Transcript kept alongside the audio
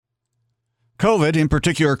COVID, in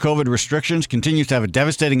particular COVID restrictions, continues to have a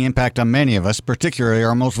devastating impact on many of us, particularly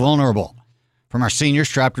our most vulnerable. From our seniors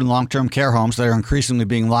trapped in long-term care homes that are increasingly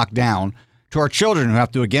being locked down, to our children who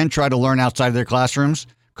have to again try to learn outside their classrooms,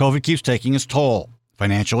 COVID keeps taking its toll,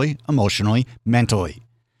 financially, emotionally, mentally.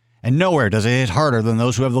 And nowhere does it hit harder than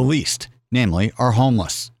those who have the least, namely our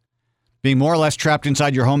homeless. Being more or less trapped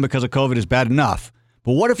inside your home because of COVID is bad enough,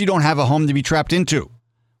 but what if you don't have a home to be trapped into?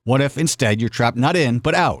 What if instead you're trapped not in,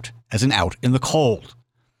 but out, as in out in the cold?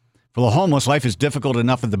 For the homeless, life is difficult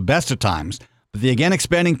enough at the best of times, but the again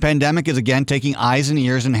expanding pandemic is again taking eyes and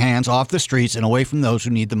ears and hands off the streets and away from those who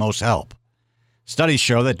need the most help. Studies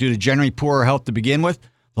show that due to generally poorer health to begin with,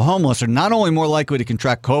 the homeless are not only more likely to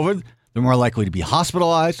contract COVID, they're more likely to be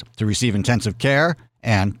hospitalized, to receive intensive care,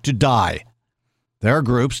 and to die. There are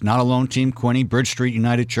groups, Not Alone Team Quinny, Bridge Street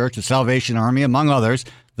United Church, the Salvation Army, among others,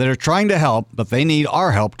 that are trying to help, but they need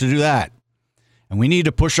our help to do that. And we need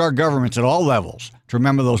to push our governments at all levels to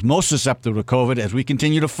remember those most susceptible to COVID as we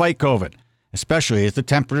continue to fight COVID, especially as the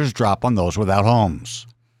temperatures drop on those without homes.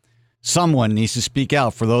 Someone needs to speak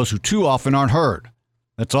out for those who too often aren't heard.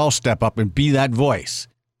 Let's all step up and be that voice,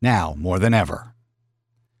 now more than ever.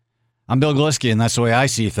 I'm Bill Galiski, and that's the way I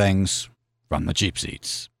see things from the cheap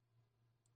seats.